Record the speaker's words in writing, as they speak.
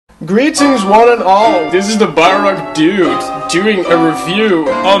Greetings one and all, this is the BioRockDude doing a review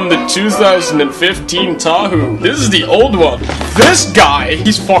on the 2015 Tahu. This is the old one. This guy,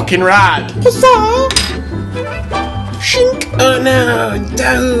 he's fucking rad. Shink. Oh no,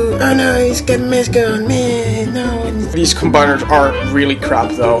 Tahu. Oh no, he's got a mask on, man. No. These combiners are really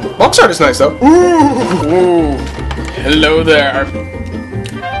crap though. Box art is nice though. Ooh. Hello there.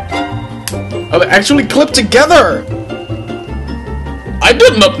 Oh, they actually clip together. I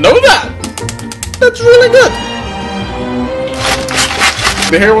did not know that! That's really good!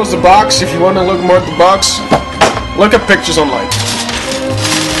 Here was the box. If you want to look more at the box, look at pictures online.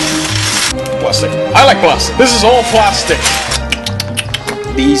 Plastic. I like plastic. This is all plastic.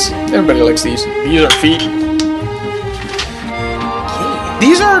 These. Everybody likes these. These are feet.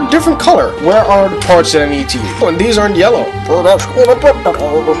 These are a different color. Where are the parts that I need to use? Oh, and these aren't yellow. Oh,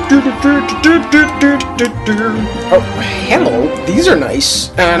 hello. These are nice.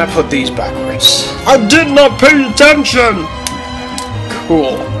 And I put these backwards. I did not pay attention!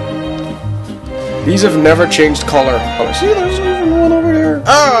 Cool. These have never changed color. Oh, see, there's even one over there.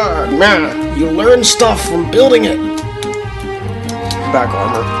 Ah, man. You learn stuff from building it. Back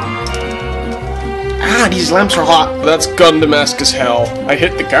armor. Ah, these lamps are hot. That's Gundam-esque as hell. I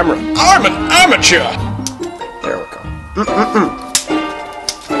hit the camera. I'm an amateur! There we go.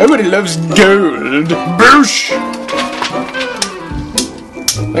 Everybody loves gold. Boosh!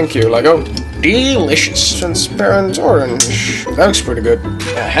 Thank you, Lego. Delicious. Transparent orange. That looks pretty good.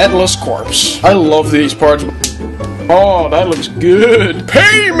 A headless corpse. I love these parts. Oh, that looks good.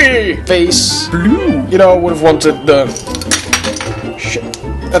 Pay me! Face blue. You know, I would have wanted the... Shit.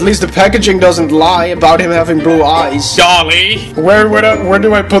 At least the packaging doesn't lie about him having blue eyes. Golly! Where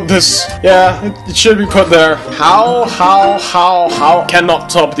do I put this? Yeah, it should be put there. How? Cannot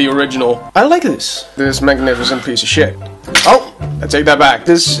top the original. I like this. This magnificent piece of shit. Oh, I take that back.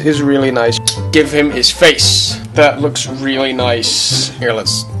 This is really nice. Give him his face. That looks really nice. Here,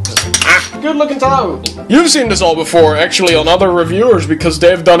 let's... Good looking Tahu. You've seen this all before, actually, on other reviewers, because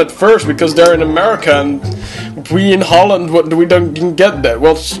they've done it first, because they're in America, and we in Holland, we don't get that.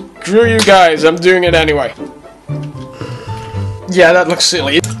 Well, screw you guys, I'm doing it anyway. Yeah, that looks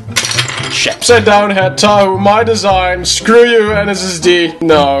silly. Shit. Upside down head Tahu, my design, screw you, NSSD.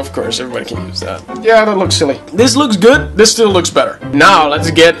 No, of course, everybody can use that. Yeah, that looks silly. This looks good, this still looks better. Now, let's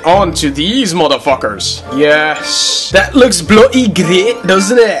get on to these motherfuckers. Yes. That looks bloody great,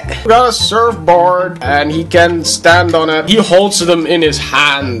 doesn't it? We got a surfboard, and he can stand on it. He holds them in his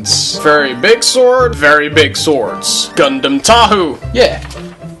hands. Very big sword, very big swords. Gundam Tahu. Yeah.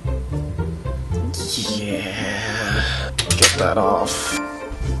 Yeah. Get that off.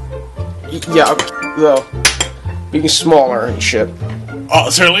 Yeah, though, being smaller and shit.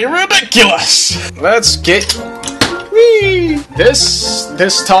 Utterly ridiculous! Let's get... Whee! This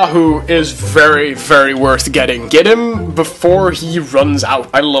Tahu is very, very worth getting. Get him before he runs out.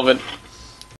 I love it.